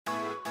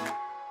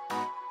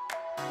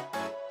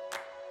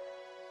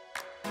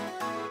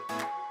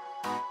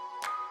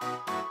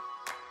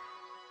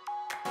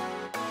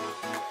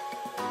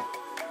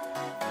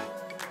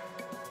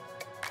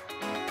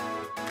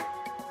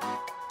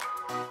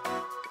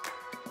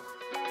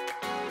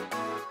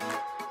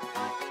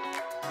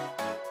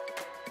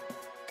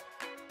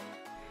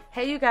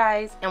Hey you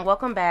guys, and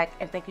welcome back,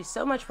 and thank you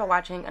so much for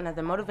watching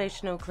another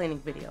motivational cleaning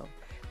video.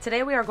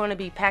 Today we are going to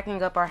be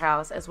packing up our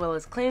house as well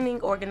as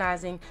cleaning,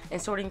 organizing, and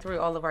sorting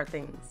through all of our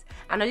things.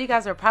 I know you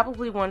guys are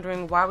probably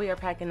wondering why we are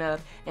packing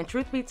up, and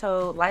truth be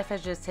told, life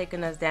has just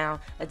taken us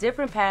down a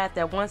different path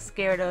that once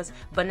scared us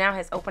but now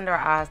has opened our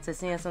eyes to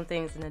seeing some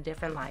things in a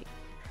different light.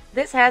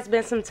 This has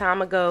been some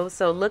time ago,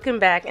 so looking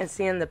back and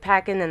seeing the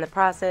packing and the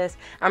process,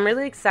 I'm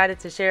really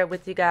excited to share it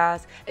with you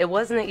guys. It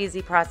wasn't an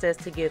easy process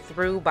to get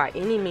through by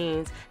any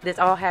means. This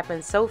all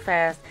happened so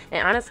fast,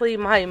 and honestly,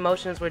 my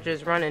emotions were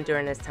just running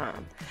during this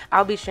time.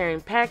 I'll be sharing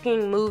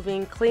packing,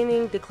 moving,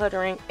 cleaning,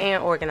 decluttering,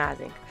 and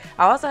organizing.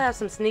 I also have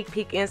some sneak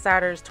peek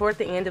insiders toward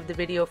the end of the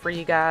video for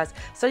you guys,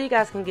 so you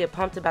guys can get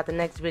pumped about the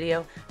next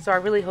video, so I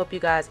really hope you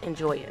guys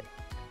enjoy it.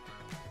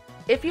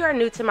 If you are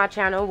new to my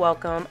channel,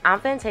 welcome.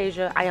 I'm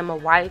Vantazia. I am a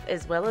wife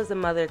as well as a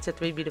mother to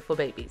 3 beautiful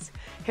babies.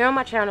 Here on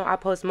my channel, I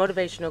post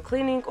motivational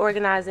cleaning,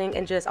 organizing,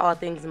 and just all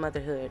things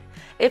motherhood.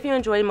 If you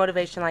enjoy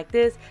motivation like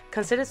this,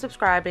 consider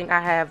subscribing. I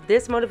have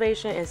this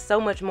motivation and so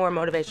much more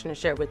motivation to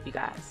share with you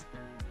guys.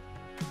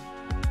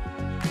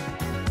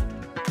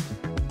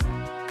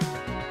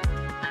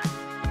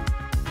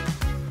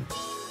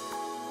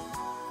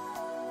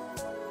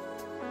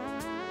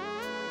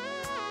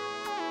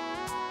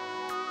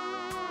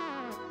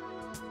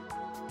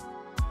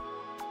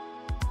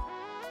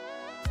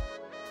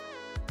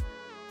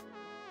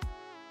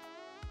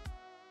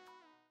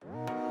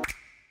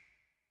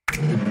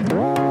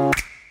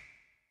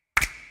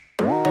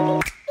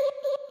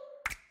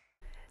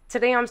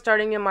 Today I'm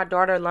starting in my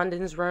daughter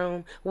London's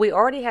room. We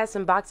already had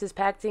some boxes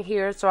packed in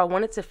here, so I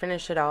wanted to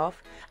finish it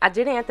off. I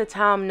didn't at the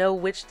time know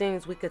which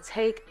things we could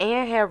take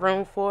and have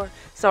room for,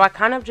 so I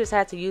kind of just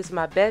had to use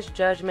my best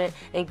judgment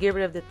and get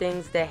rid of the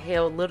things that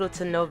held little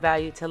to no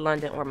value to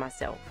London or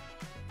myself.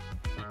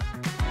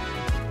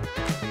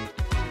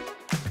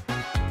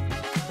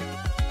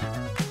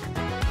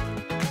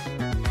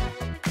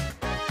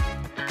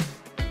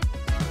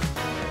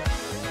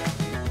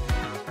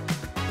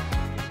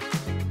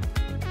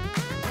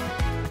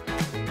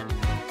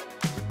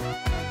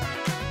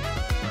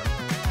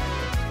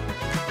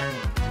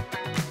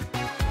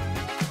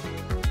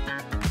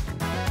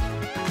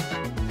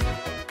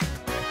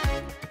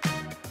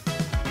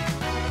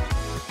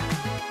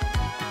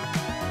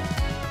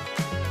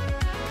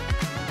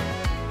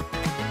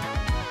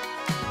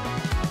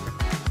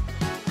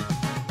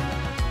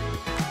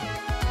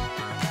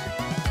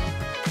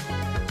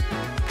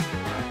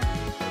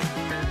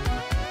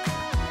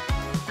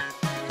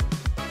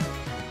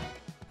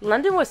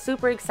 London was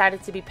super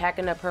excited to be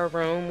packing up her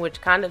room, which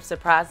kind of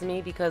surprised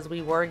me because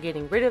we were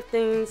getting rid of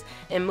things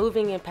and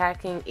moving and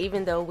packing.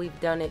 Even though we've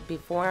done it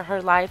before in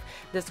her life,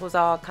 this was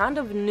all kind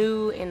of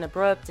new and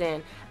abrupt,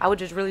 and I was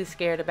just really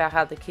scared about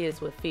how the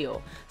kids would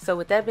feel. So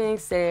with that being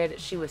said,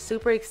 she was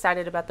super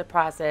excited about the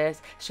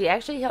process. She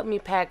actually helped me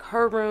pack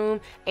her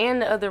room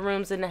and the other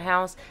rooms in the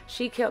house.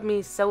 She kept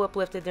me so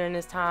uplifted during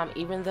this time,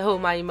 even though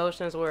my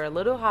emotions were a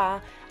little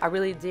high. I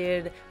really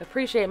did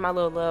appreciate my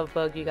little love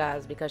bug, you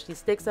guys, because she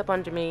sticks up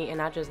under me and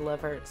I just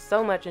love her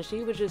so much, and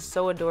she was just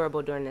so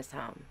adorable during this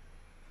time.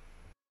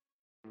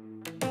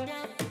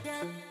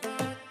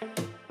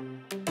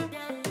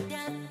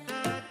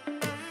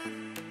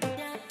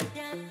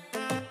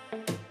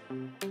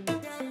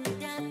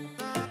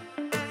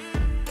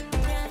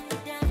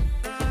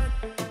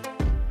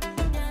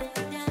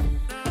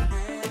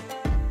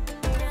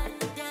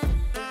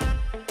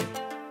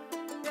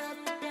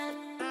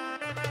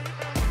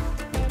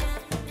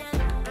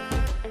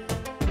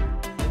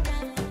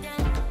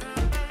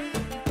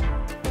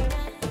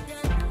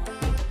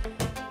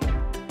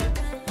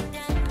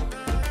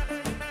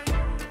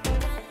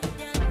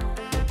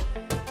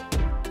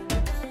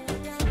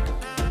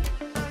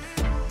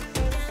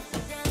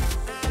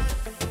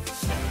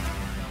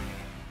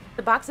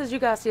 The boxes you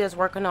guys see us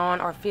working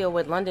on are filled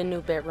with London new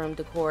bedroom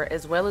decor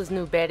as well as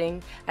new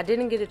bedding. I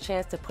didn't get a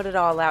chance to put it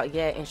all out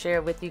yet and share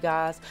it with you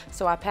guys,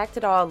 so I packed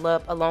it all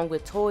up along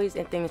with toys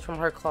and things from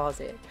her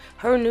closet.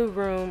 Her new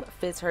room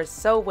fits her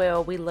so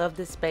well. We love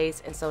this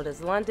space, and so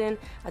does London.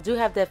 I do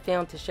have that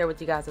film to share with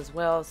you guys as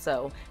well,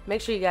 so make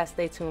sure you guys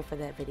stay tuned for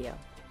that video.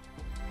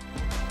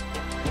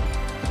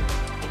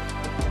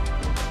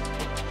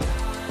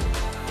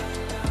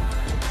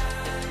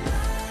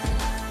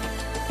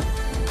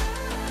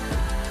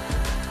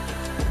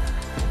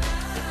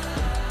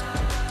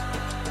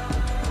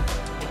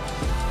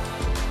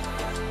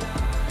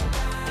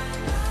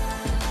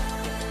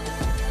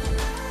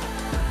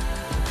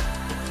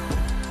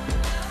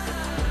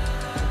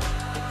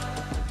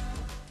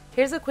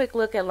 Here's a quick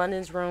look at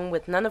London's room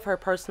with none of her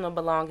personal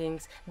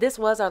belongings. This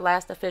was our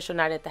last official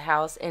night at the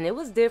house, and it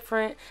was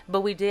different,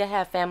 but we did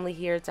have family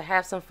here to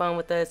have some fun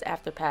with us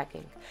after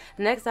packing.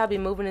 Next, I'll be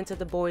moving into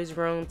the boys'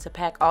 room to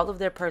pack all of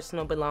their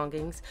personal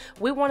belongings.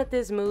 We wanted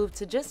this move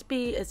to just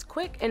be as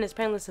quick and as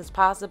painless as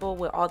possible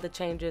with all the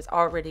changes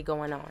already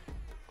going on.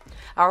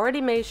 I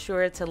already made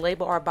sure to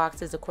label our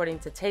boxes according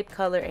to tape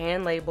color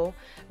and label.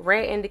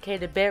 Red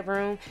indicated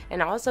bedroom,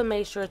 and I also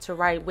made sure to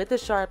write with a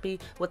Sharpie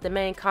what the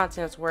main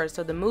contents were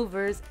so the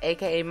movers,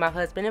 aka my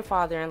husband and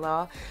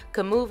father-in-law,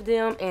 could move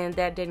them and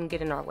that didn't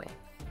get in our way.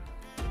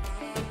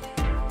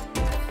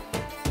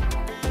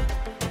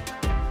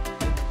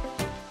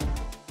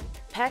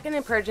 Packing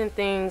and purging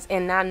things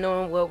and not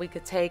knowing what we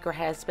could take or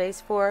have space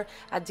for,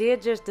 I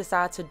did just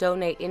decide to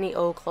donate any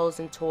old clothes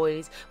and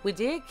toys. We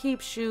did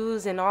keep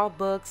shoes and all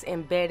books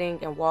and bedding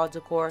and wall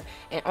decor,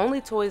 and only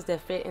toys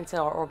that fit into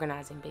our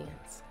organizing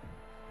bins.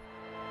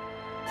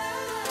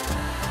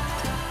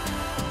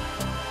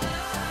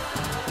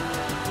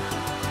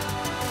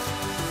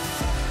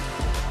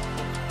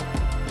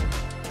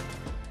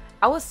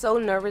 I was so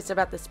nervous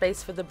about the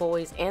space for the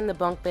boys and the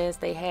bunk beds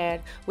they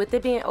had. With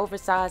it being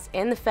oversized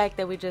and the fact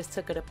that we just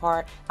took it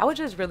apart, I was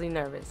just really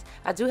nervous.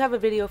 I do have a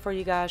video for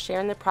you guys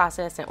sharing the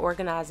process and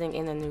organizing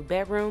in the new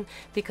bedroom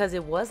because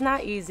it was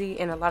not easy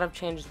and a lot of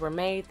changes were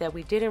made that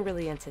we didn't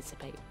really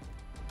anticipate.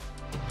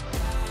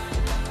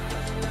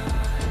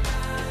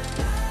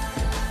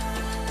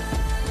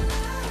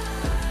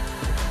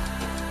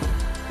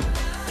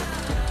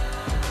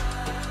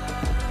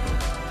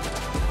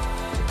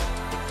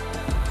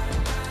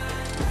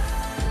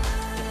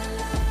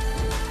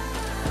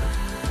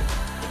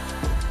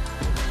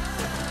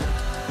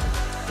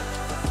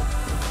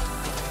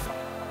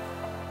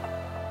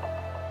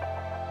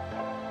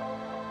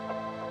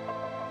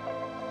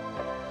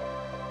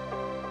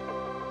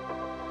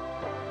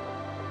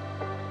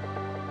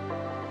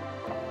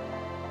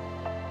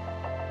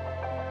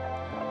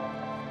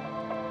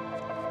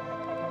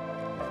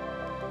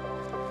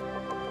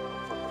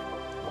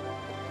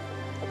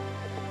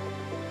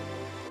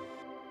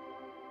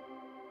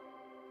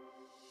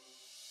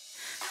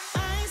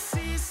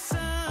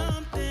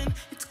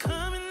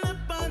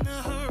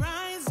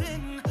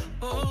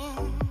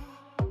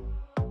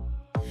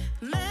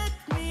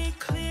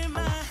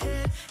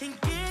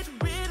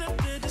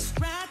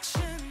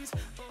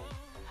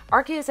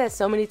 Our kids had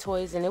so many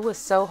toys and it was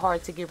so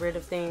hard to get rid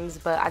of things,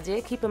 but I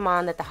did keep in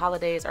mind that the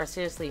holidays are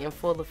seriously in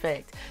full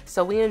effect,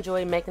 so we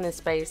enjoy making the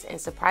space, and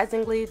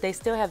surprisingly, they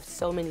still have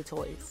so many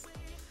toys.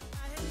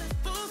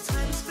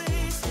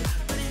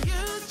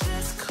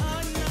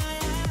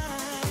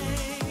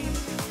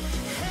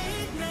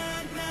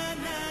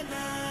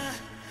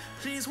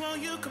 Please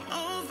won't you come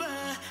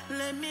over,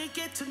 let me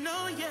get to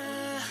know ya.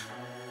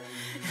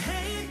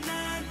 Hey,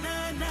 nah,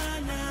 nah, nah,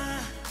 nah.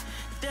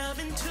 Delve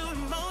into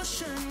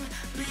emotion,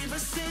 leave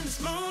us in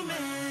this moment.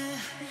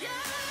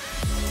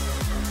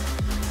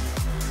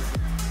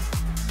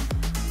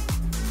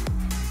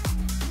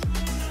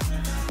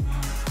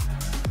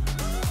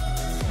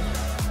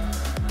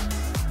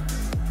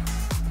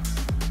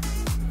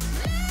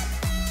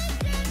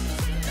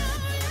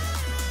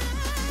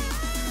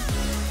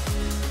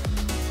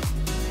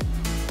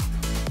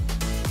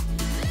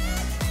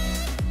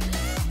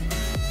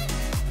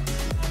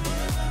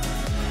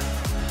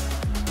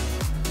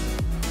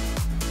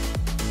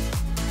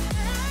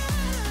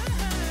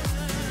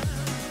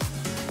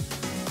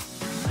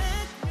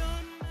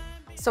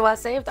 So I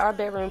saved our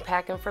bedroom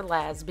packing for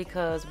last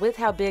because with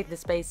how big the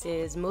space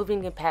is,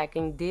 moving and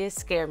packing did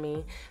scare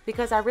me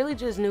because I really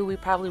just knew we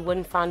probably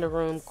wouldn't find a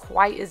room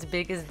quite as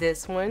big as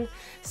this one.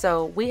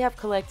 So we have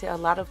collected a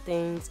lot of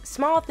things,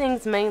 small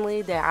things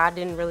mainly that I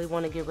didn't really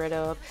want to get rid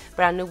of,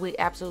 but I knew we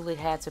absolutely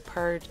had to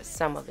purge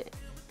some of it.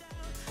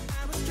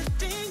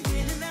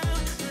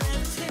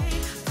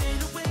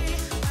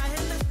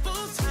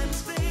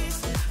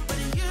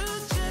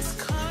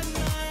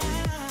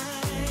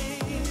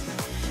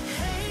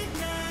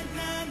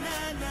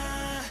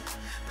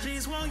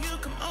 Won't you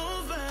come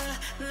over,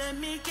 let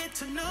me get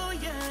to know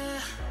ya.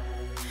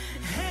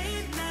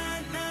 Hey,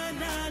 nah, nah,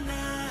 nah,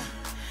 nah.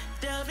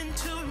 Delve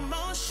into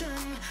emotion,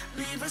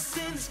 leave us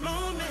in this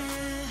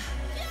moment.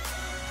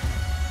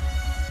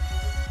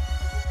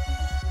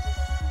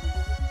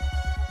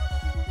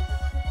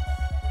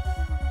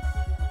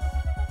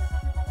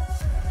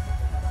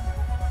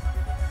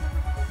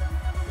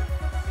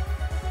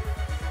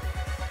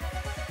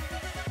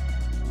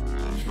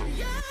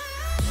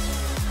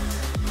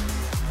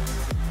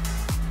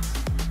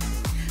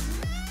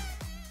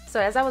 So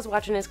as I was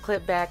watching this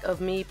clip back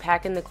of me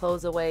packing the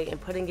clothes away and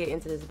putting it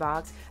into this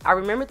box, I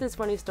remembered this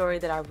funny story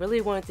that I really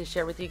wanted to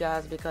share with you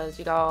guys because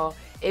y'all,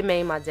 it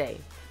made my day.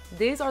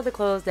 These are the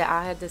clothes that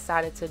I had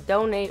decided to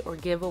donate or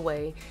give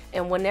away,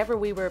 and whenever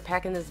we were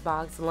packing this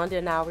box, London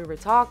and I, we were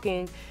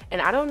talking,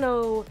 and I don't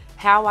know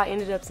how I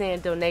ended up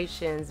saying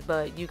donations,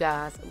 but you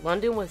guys,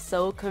 London was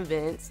so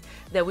convinced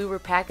that we were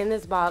packing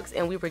this box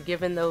and we were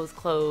giving those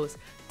clothes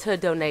to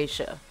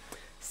Donatia.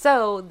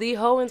 So the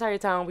whole entire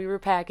time we were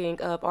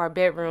packing up our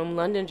bedroom,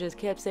 London just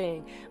kept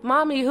saying,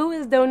 "Mommy, who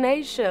is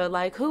Donatia?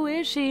 Like, who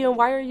is she and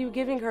why are you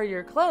giving her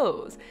your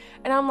clothes?"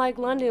 And I'm like,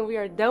 "London, we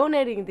are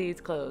donating these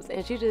clothes."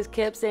 And she just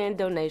kept saying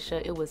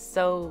Donatia. It was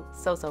so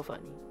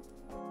funny.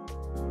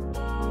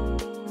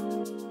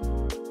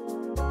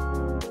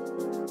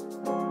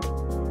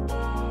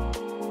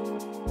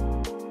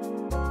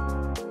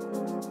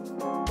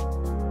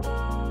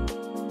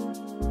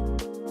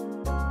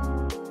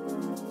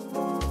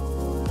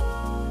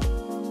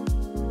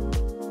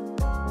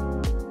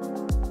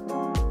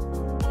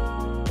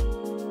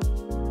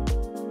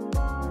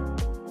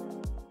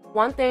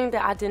 One thing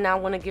that I did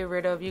not want to get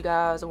rid of, you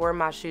guys, were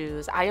my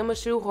shoes. I am a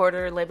shoe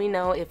hoarder. Let me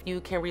know if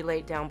you can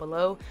relate down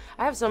below.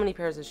 I have so many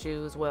pairs of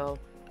shoes. Well,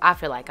 I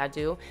feel like I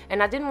do.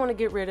 And I didn't want to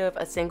get rid of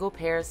a single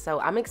pair. So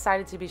I'm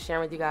excited to be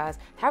sharing with you guys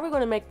how we're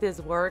going to make this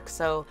work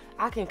so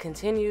I can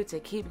continue to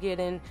keep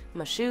getting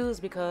my shoes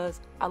because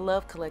I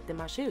love collecting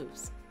my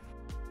shoes.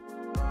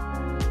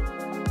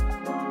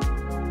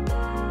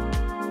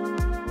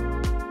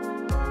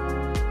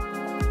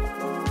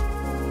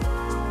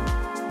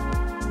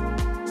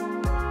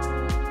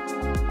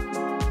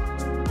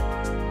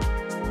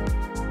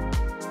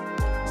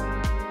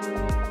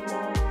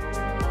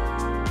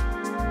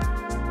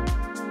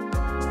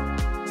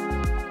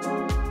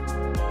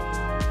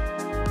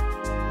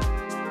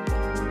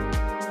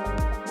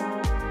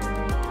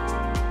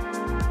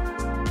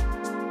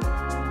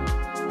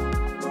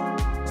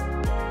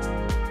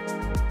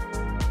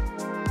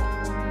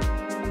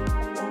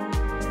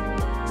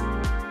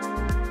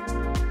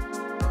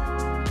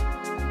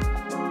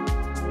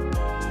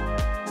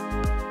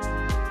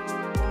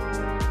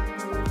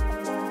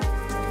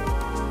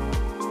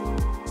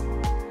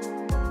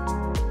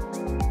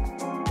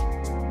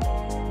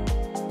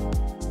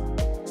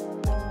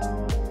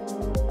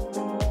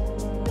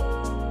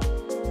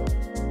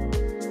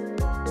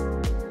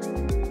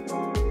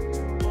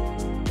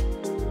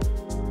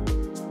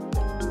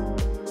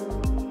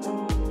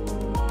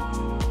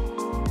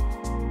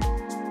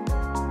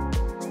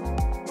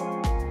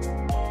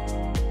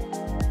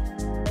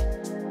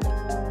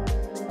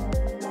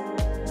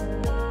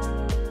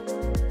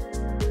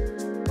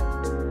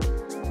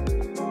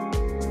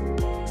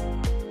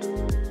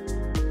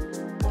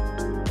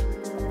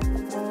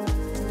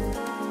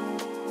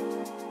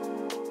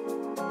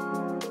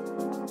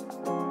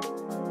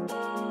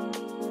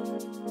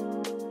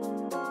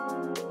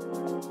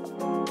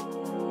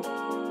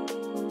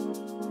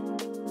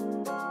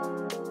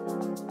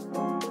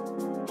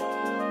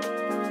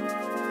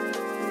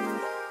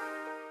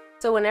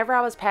 So whenever I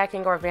was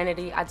packing our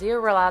vanity, I did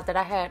realize that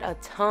I had a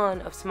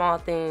ton of small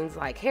things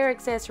like hair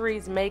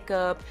accessories,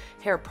 makeup,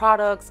 hair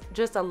products,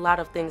 just a lot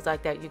of things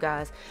like that, you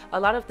guys. A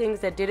lot of things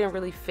that didn't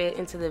really fit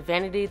into the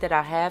vanity that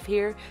I have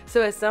here.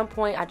 So at some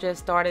point I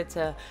just started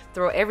to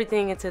throw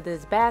everything into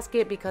this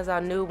basket because I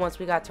knew once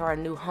we got to our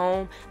new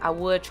home, I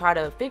would try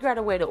to figure out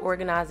a way to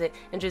organize it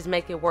and just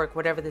make it work,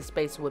 whatever the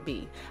space would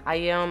be.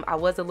 I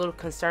was a little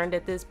concerned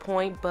at this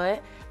point,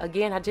 but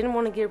again, I didn't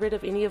want to get rid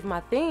of any of my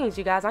things,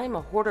 you guys. I am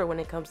a hoarder when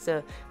it comes to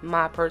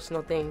my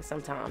personal things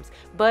sometimes,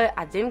 but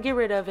I didn't get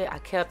rid of it. I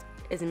kept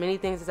as many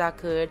things as I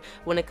could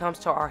when it comes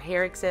to our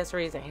hair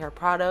accessories and hair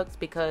products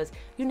because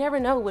you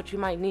never know what you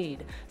might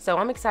need. So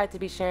I'm excited to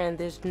be sharing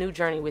this new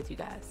journey with you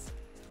guys.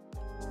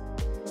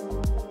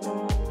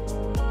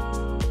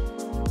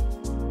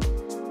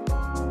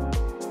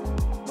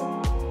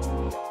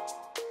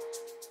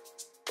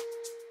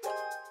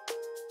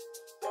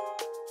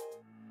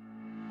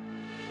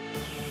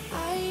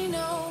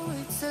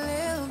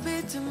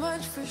 Too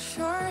much for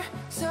sure,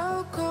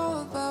 so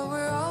cold, but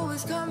we're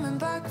always coming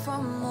back for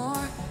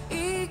more.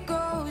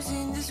 Egos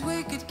in this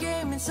wicked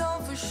game, it's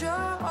all for sure.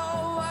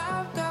 Oh,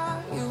 I've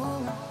got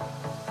you.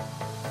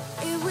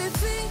 If we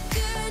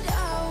figured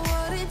out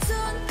what it's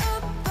all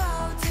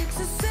about, takes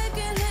a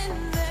second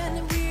and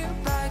then we're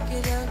back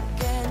it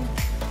again.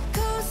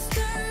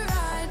 Coaster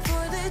ride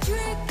for the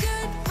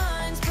triggered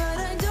minds, but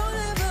I don't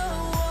ever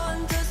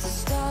want us to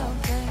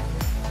stop it.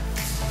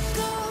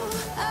 Go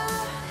ahead.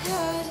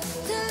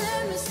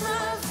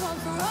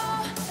 For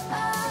all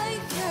I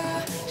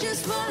care,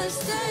 just wanna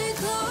stay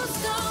close,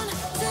 don't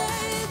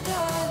say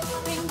that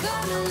ain't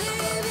gonna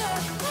leave ya.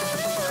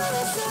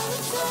 Another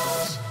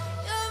touch,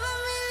 you're a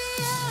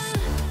million.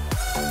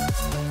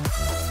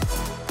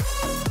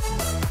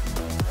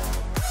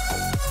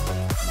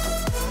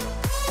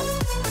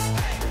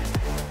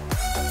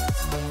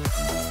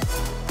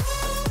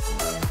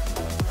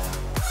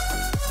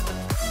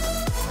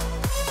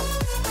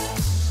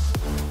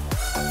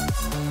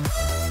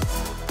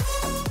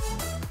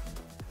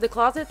 The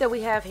closet that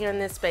we have here in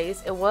this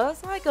space, it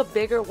was like a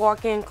bigger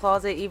walk-in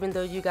closet, even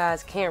though you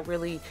guys can't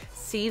really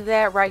see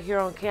that right here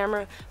on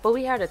camera. But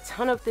we had a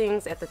ton of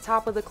things at the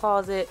top of the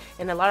closet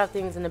and a lot of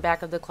things in the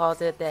back of the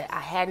closet that I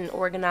hadn't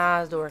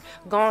organized or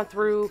gone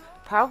through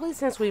probably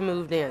since we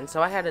moved in.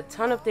 So I had a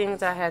ton of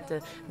things I had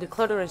to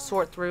declutter and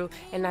sort through,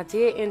 and I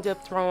did end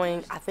up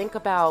throwing, I think,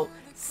 about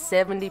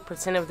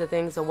 70% of the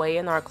things away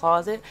in our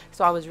closet.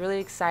 So I was really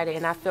excited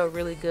and I felt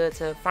really good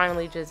to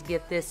finally just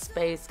get this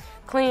space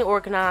clean,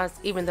 organized,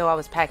 even though I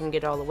was packing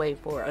it all away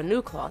for a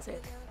new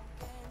closet.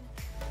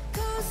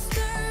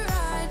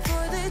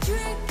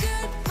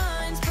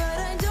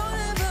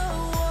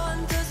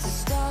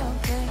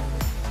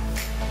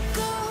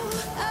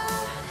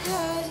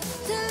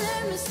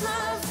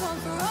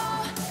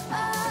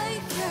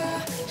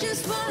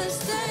 Just wanna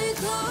stay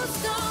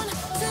close, don't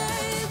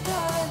say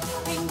that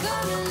ain't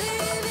gonna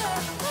leave ya.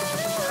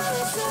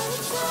 Another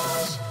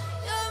touch,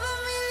 you're a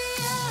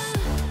million.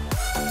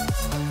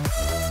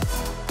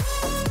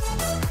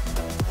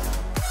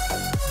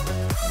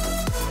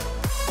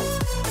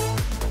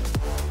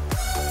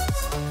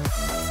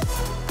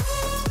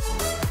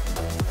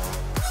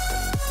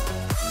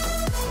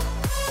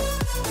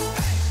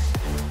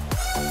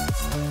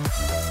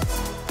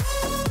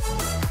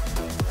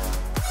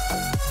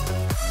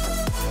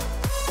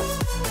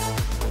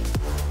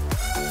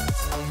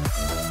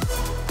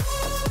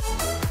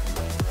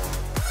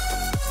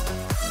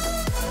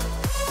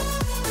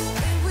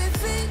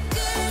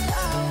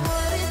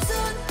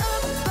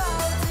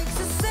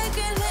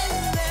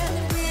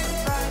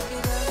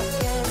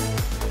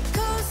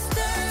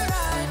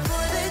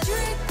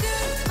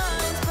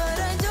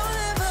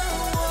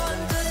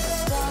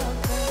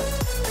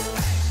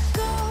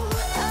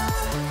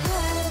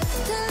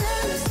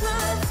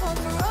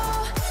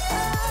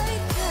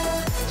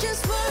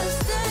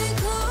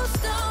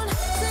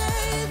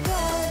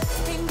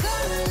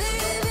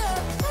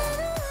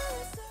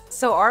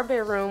 So our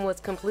bedroom was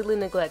completely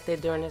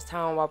neglected during this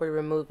time while we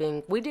were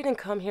moving. We didn't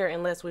come here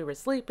unless we were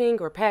sleeping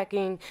or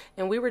packing,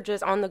 and we were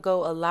just on the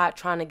go a lot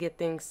trying to get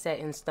things set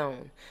in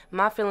stone.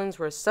 My feelings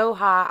were so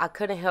high, I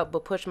couldn't help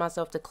but push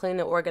myself to clean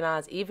and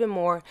organize even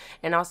more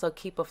and also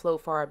keep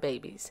afloat for our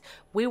babies.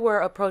 We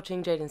were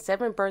approaching Jaden's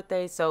 7th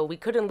birthday, so we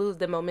couldn't lose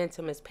the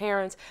momentum as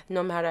parents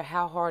no matter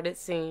how hard it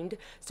seemed.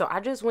 So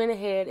I just went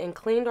ahead and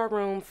cleaned our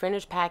room,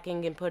 finished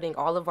packing and putting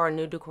all of our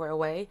new decor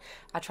away.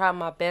 I tried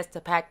my best to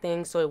pack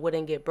things so it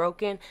wouldn't get broken,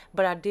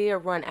 but I did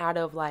run out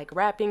of like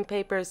wrapping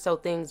papers so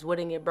things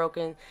wouldn't get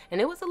broken, and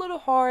it was a little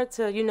hard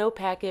to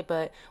pack it,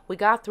 but we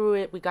got through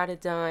it, we got it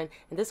done,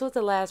 and this was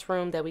the last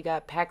room that we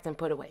got packed and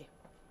put away.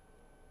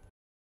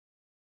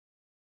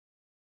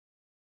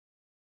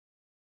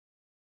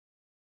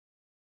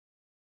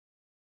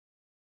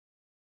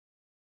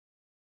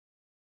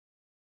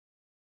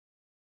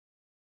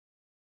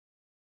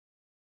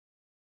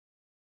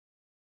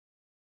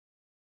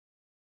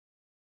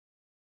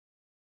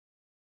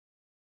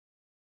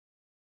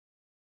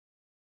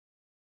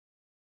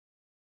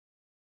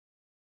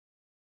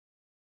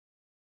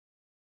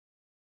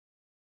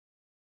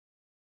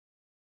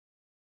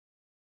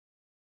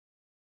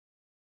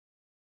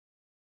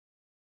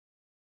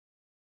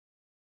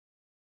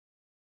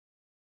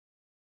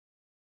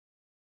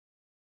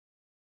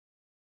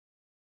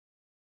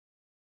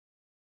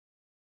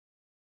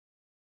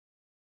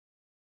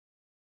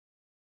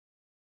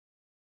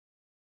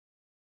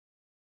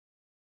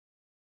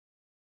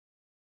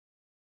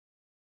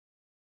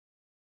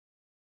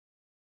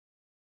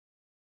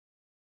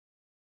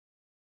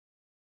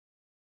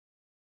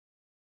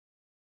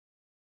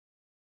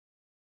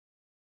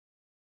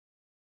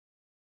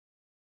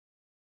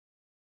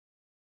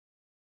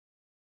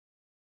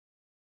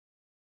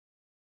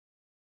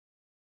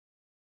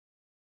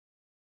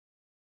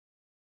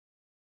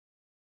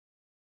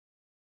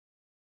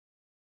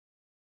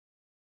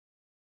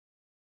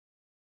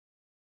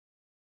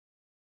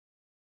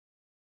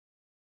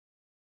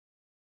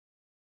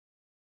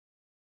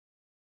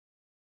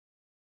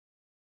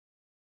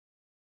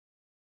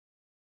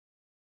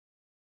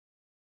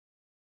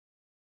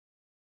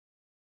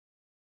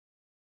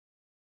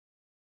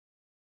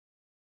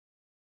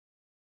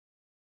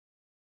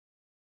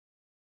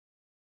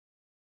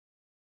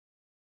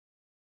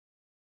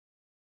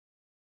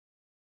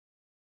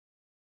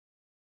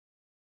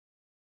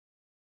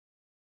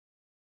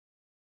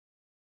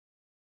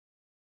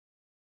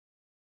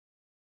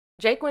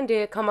 Jaquin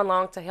did come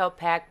along to help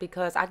pack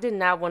because I did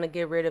not want to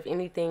get rid of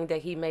anything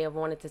that he may have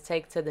wanted to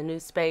take to the new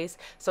space.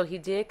 So he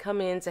did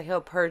come in to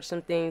help purge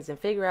some things and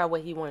figure out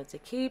what he wanted to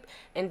keep,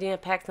 and then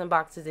pack some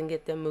boxes and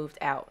get them moved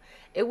out.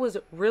 It was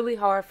really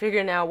hard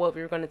figuring out what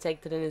we were going to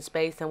take to the new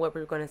space and what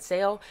we were going to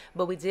sell,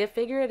 but we did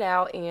figure it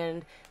out,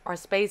 and our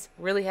space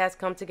really has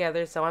come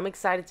together. So I'm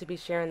excited to be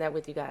sharing that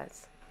with you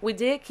guys. We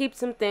did keep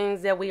some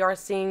things that we are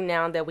seeing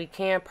now that we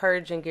can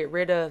purge and get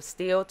rid of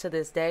still to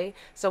this day.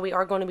 So we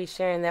are going to be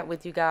sharing that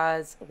with you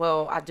guys.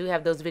 Well, I do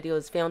have those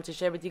videos filmed to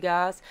share with you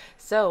guys.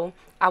 So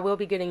I will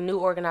be getting new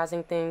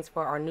organizing things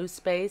for our new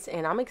space.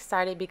 And I'm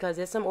excited because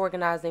there's some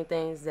organizing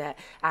things that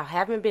I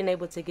haven't been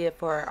able to get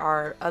for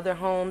our other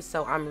homes.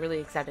 So I'm really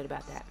excited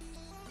about that.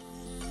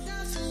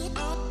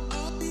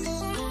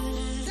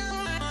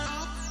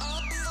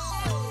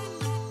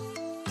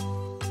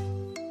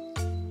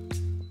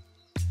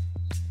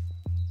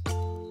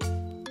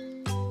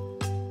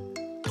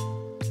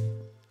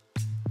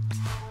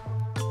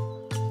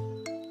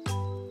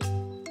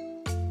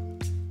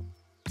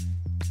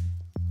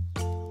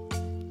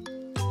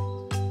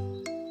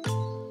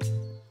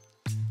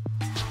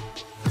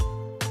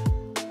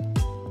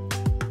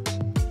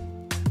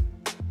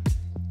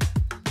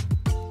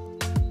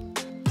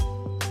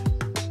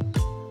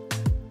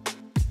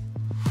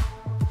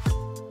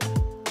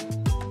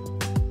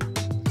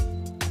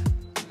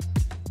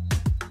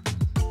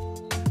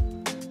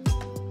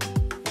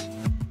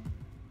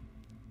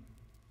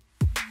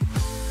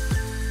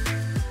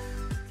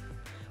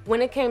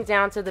 When it came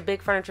down to the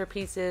big furniture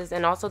pieces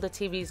and also the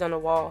TVs on the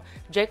wall,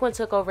 Jaquin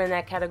took over in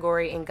that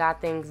category and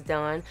got things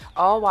done,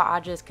 all while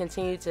I just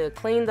continued to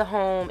clean the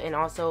home and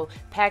also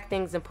pack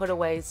things and put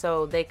away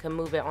so they could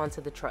move it onto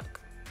the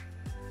truck.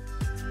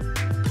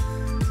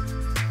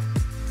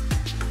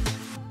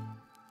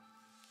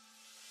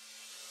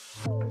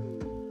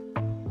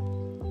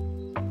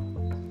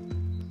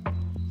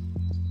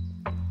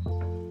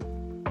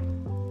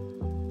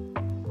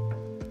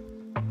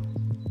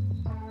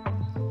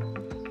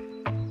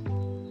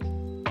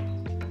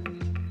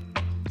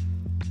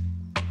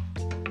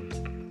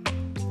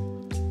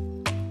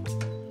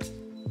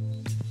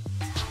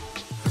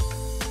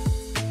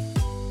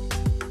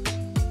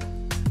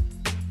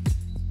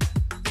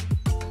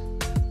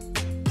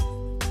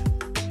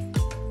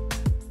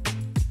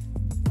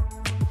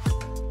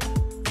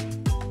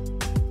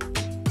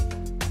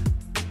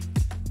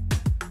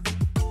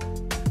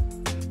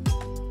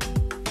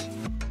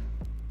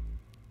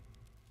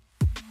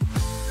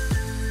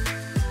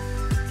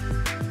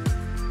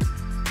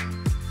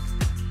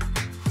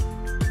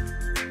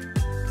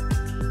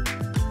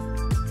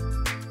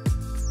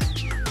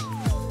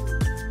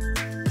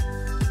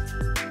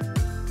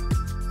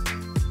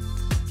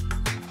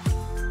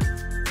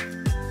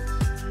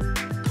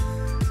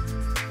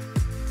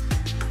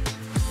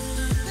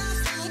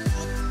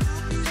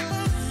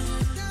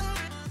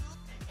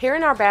 Here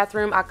in our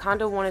bathroom, I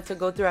kind of wanted to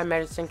go through our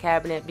medicine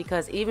cabinet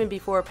because even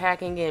before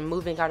packing and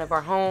moving out of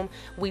our home,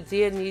 we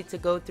did need to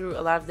go through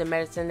a lot of the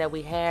medicine that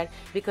we had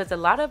because a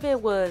lot of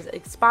it was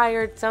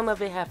expired, some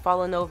of it had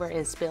fallen over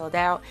and spilled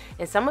out,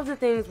 and some of the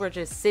things were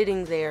just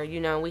sitting there, you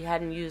know, we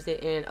hadn't used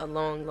it in a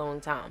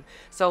long time.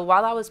 So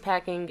while I was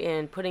packing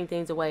and putting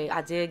things away,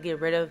 I did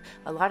get rid of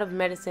a lot of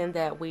medicine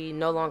that we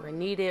no longer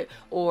needed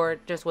or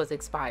just was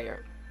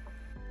expired.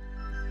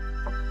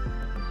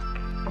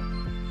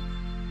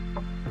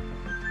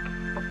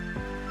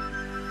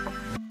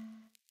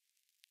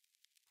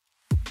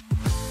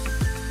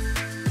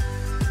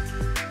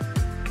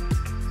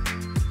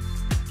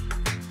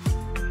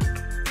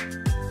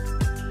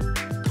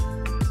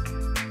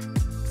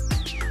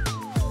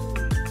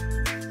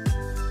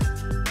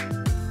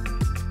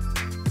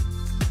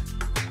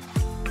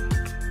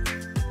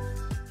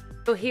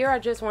 So here I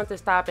just want to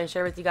stop and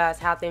share with you guys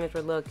how things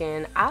were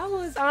looking. I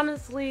was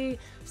honestly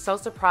so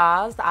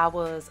surprised.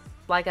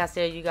 Like I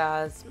said, you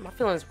guys, my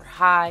feelings were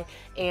high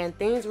and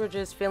things were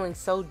just feeling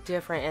so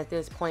different at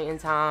this point in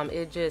time.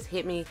 It just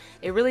hit me,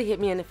 it really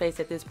hit me in the face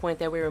at this point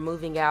that we were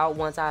moving out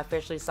once I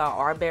officially saw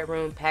our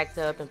bedroom packed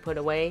up and put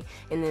away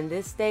and in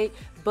this state.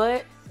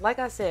 But like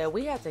I said,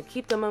 we had to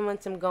keep the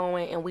momentum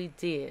going, and we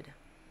did.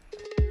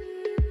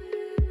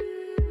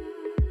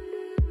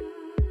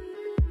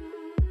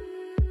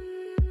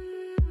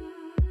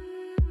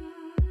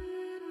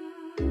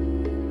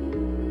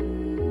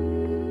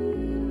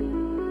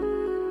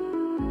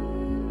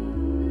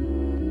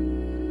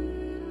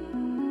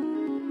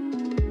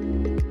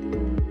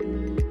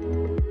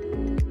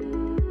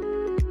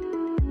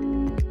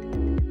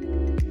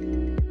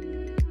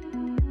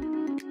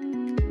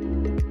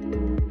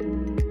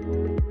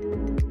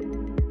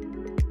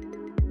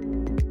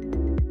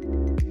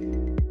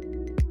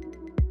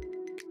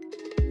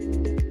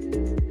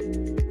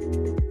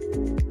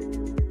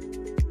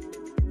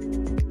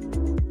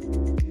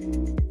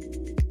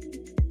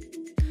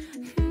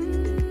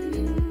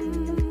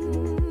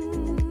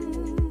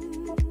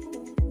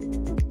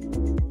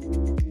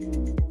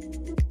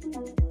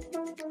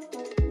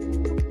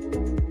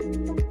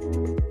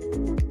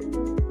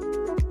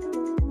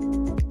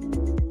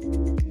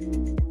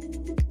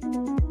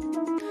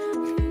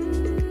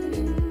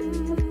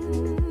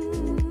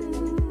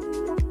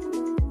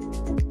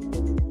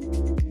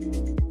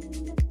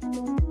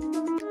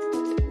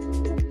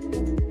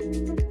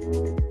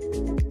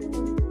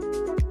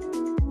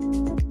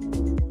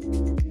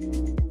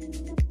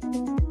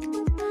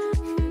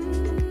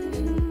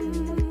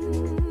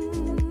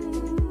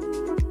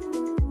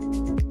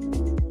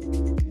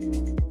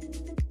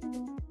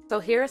 So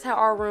here's how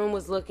our room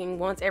was looking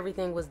once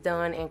everything was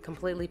done and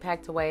completely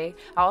packed away.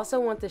 I also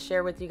want to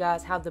share with you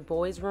guys how the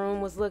boys' room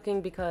was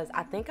looking because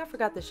I think I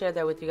forgot to share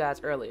that with you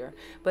guys earlier.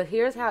 But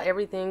here's how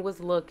everything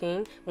was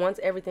looking once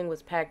everything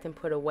was packed and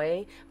put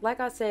away. Like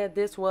I said,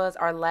 this was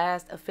our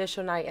last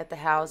official night at the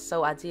house,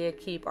 so I did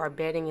keep our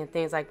bedding and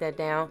things like that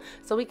down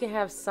so we can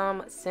have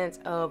some sense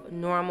of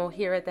normal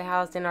here at the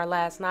house in our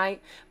last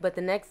night. But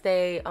the next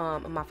day,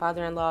 my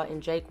father-in-law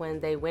and Jake, when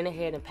they went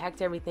ahead and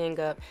packed everything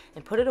up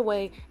and put it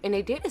away, and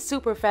they did it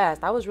super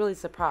fast. I was really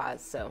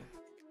surprised. So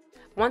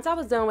once I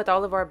was done with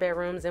all of our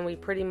bedrooms and we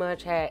pretty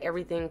much had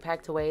everything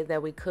packed away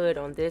that we could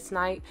on this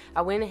night,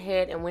 I went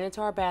ahead and went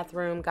into our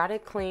bathroom, got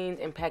it cleaned,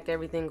 and packed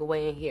everything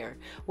away in here.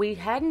 We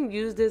hadn't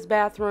used this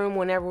bathroom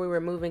whenever we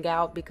were moving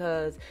out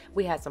because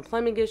we had some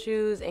plumbing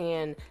issues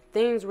and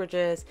things were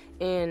just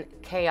in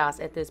chaos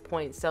at this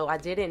point. So I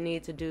didn't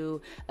need to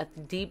do a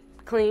deep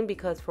clean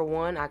because, for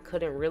one, I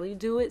couldn't really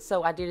do it,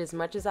 so I did as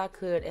much as I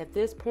could at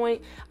this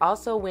point. I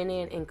also went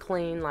in and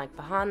cleaned like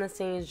behind the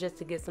scenes just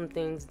to get some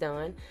things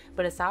done.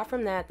 But aside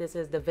from that, this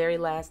is the very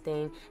last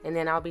thing, and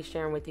then I'll be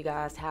sharing with you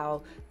guys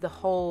how the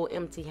whole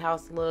empty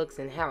house looks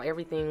and how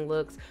everything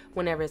looks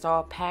whenever it's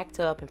all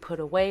packed up and put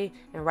away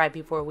and right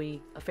before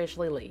we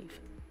officially leave.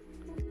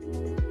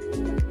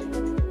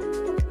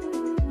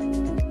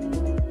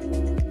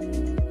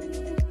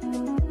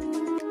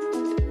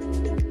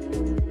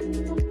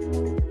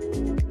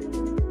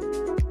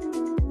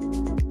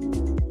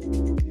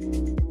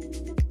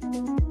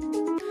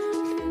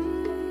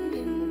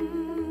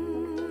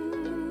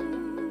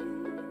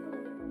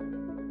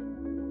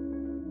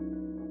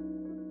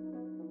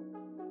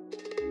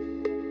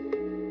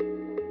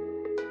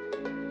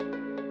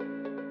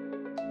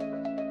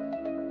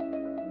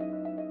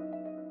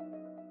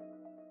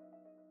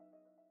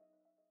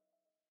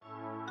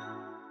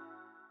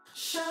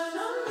 Shine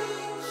on me,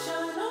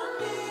 shine on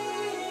me.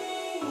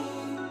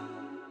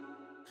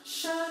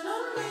 Shine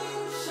on me,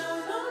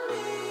 shine on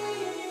me.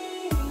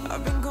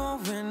 I've been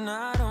going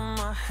out of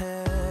my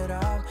head.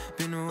 I've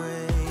been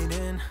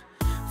waiting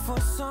for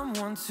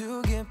someone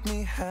to give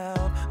me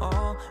help.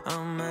 All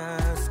I'm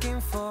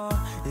asking for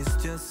is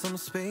just some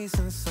space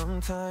and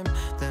some time,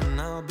 then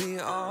I'll be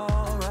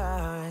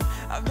alright.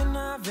 I've been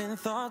having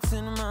thoughts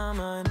in my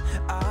mind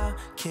I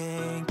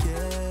can't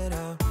get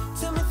out.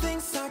 Tell me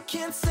things I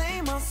can't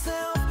say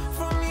myself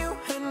from you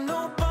and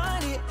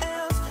nobody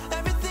else.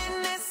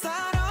 Everything is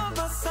out of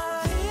my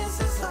sight.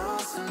 This is all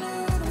so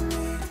new to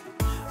me.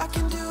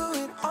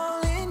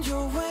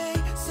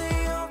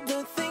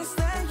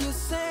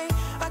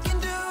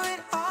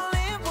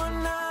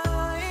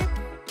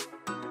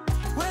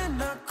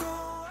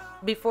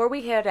 Before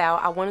we head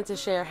out, I wanted to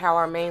share how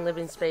our main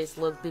living space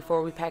looked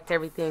before we packed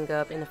everything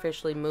up and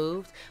officially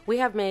moved. We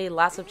have made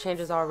lots of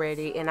changes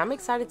already, and I'm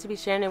excited to be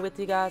sharing it with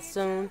you guys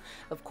soon.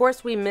 Of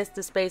course, we missed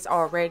the space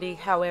already.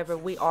 However,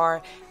 we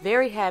are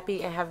very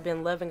happy and have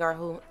been loving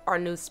our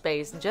new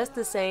space just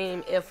the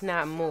same, if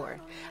not more.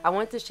 I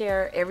want to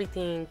share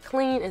everything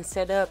clean and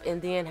set up,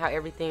 and then how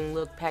everything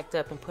looked packed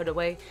up and put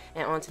away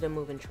and onto the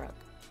moving truck.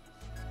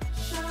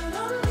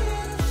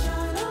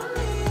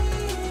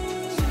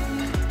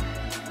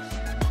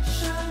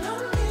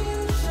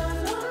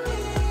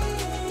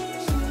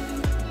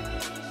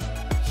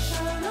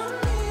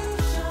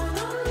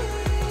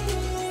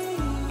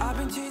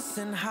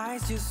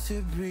 Highs just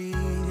to breathe,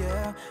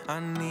 yeah, I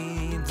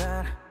need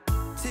that.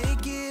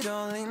 Take it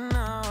all in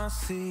now, I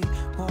see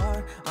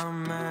what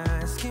I'm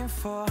asking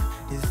for.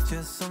 It's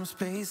just some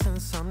space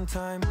and some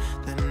time,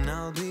 then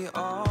I'll be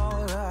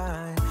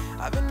alright.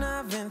 I've been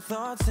having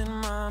thoughts in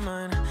my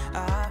mind,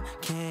 I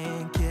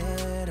can't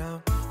get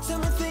out. Tell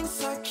me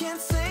things I can't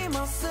say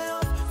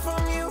myself,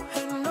 from you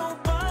and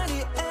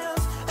nobody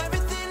else.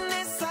 Everything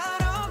is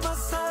out of my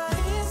sight.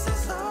 This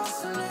is all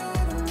so new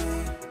to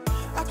me.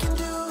 I can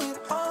do it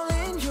all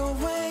in your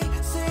way.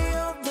 Say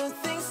all the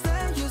things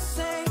that you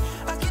say.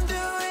 I can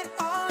do it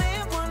all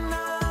in one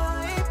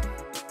night.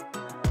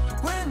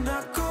 When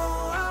I go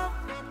out,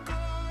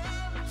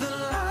 the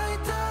light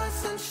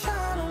doesn't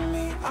shine on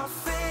me, I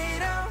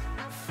fade out.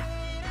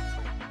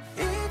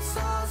 It's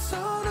all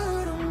so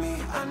new to me,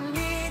 I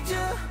need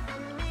you,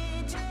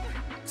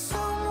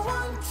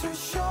 someone to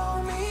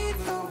show me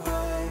the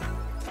way.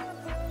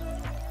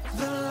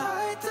 The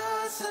light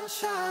doesn't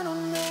shine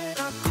on me.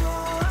 I go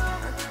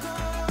out,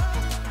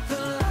 the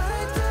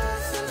light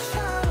doesn't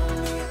shine on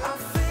me, I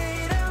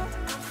fade out.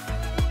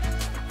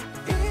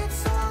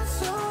 It's all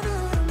so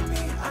new to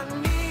me, I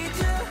need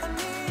you,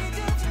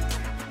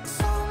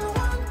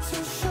 someone to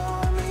show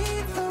me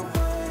the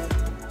way.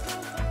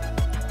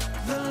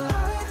 The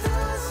light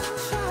doesn't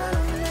shine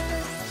on me.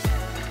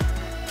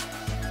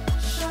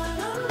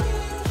 Shine on me,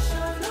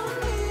 shine on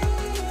me.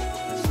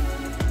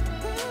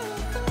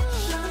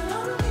 Shine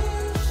on me,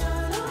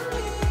 shine on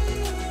me.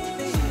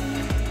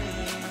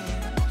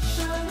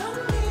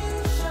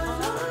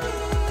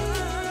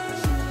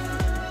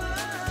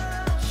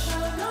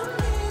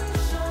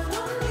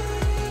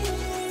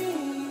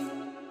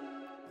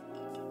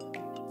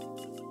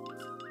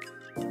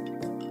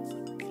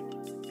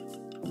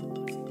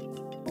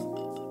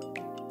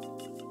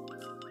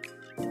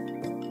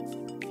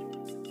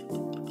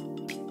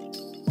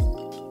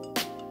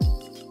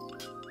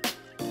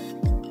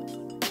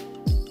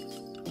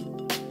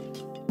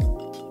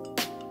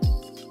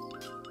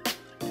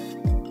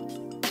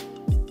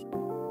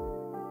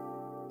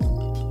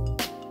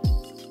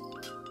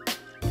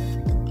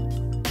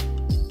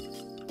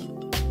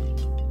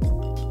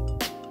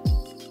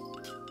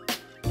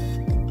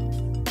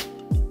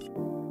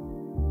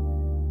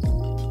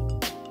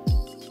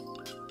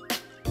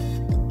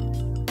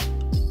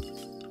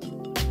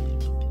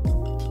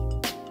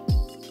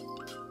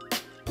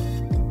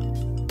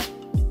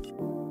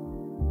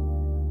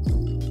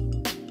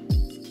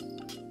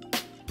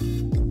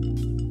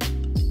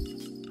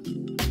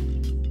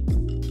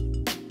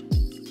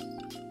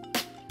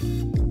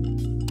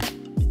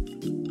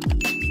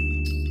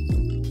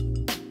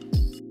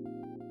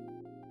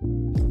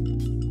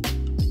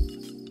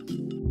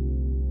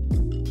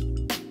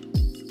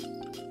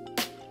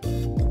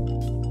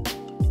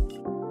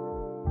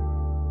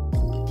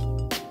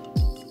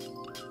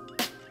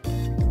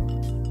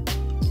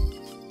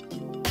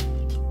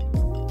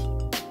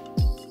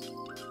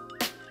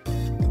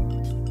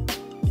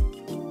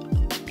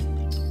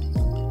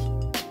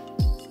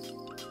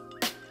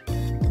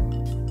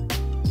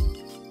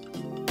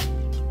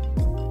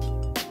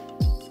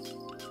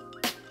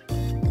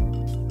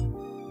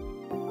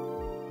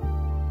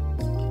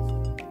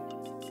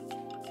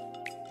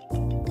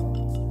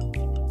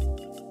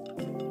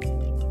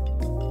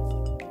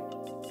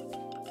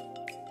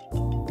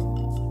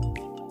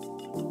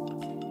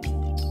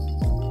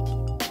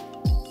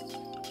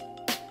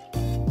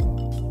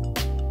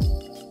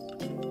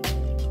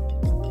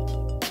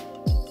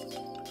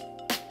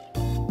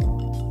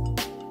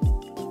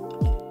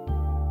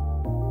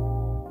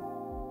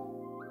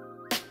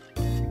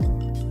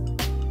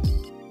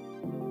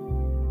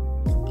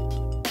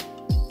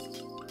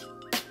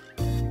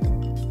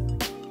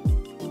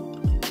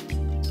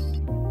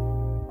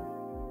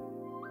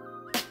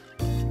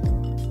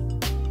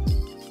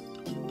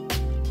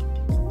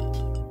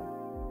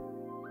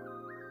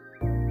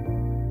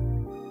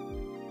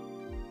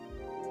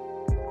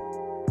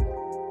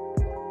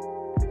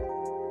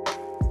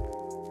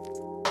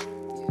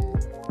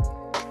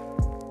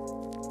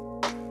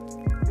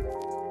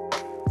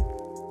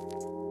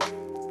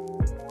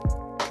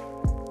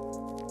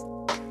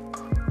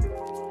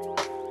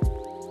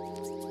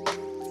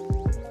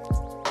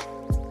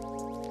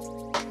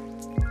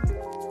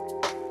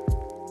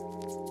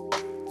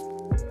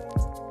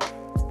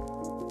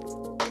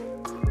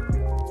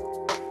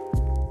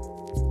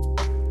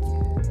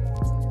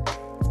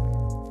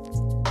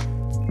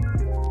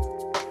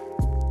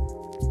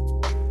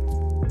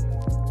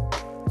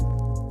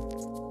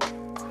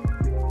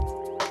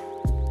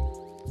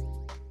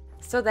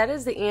 So that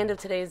is the end of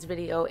today's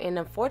video, and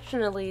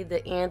unfortunately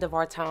the end of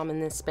our time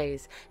in this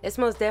space. It's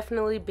most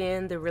definitely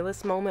been the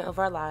realest moment of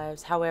our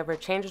lives. However,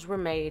 changes were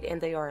made and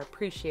they are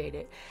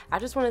appreciated. I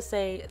just want to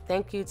say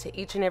thank you to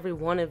each and every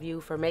one of you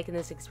for making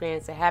this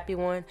experience a happy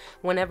one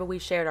whenever we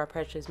shared our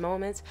precious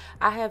moments.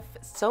 I have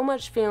so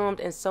much filmed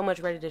and so much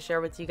ready to share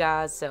with you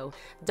guys, so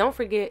don't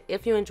forget,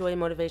 if you enjoy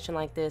motivation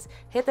like this,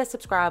 hit that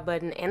subscribe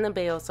button and the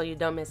bell so you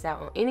don't miss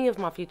out on any of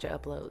my future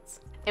uploads.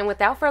 And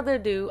without further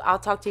ado, I'll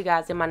talk to you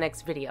guys in my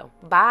next video.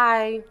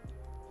 Bye!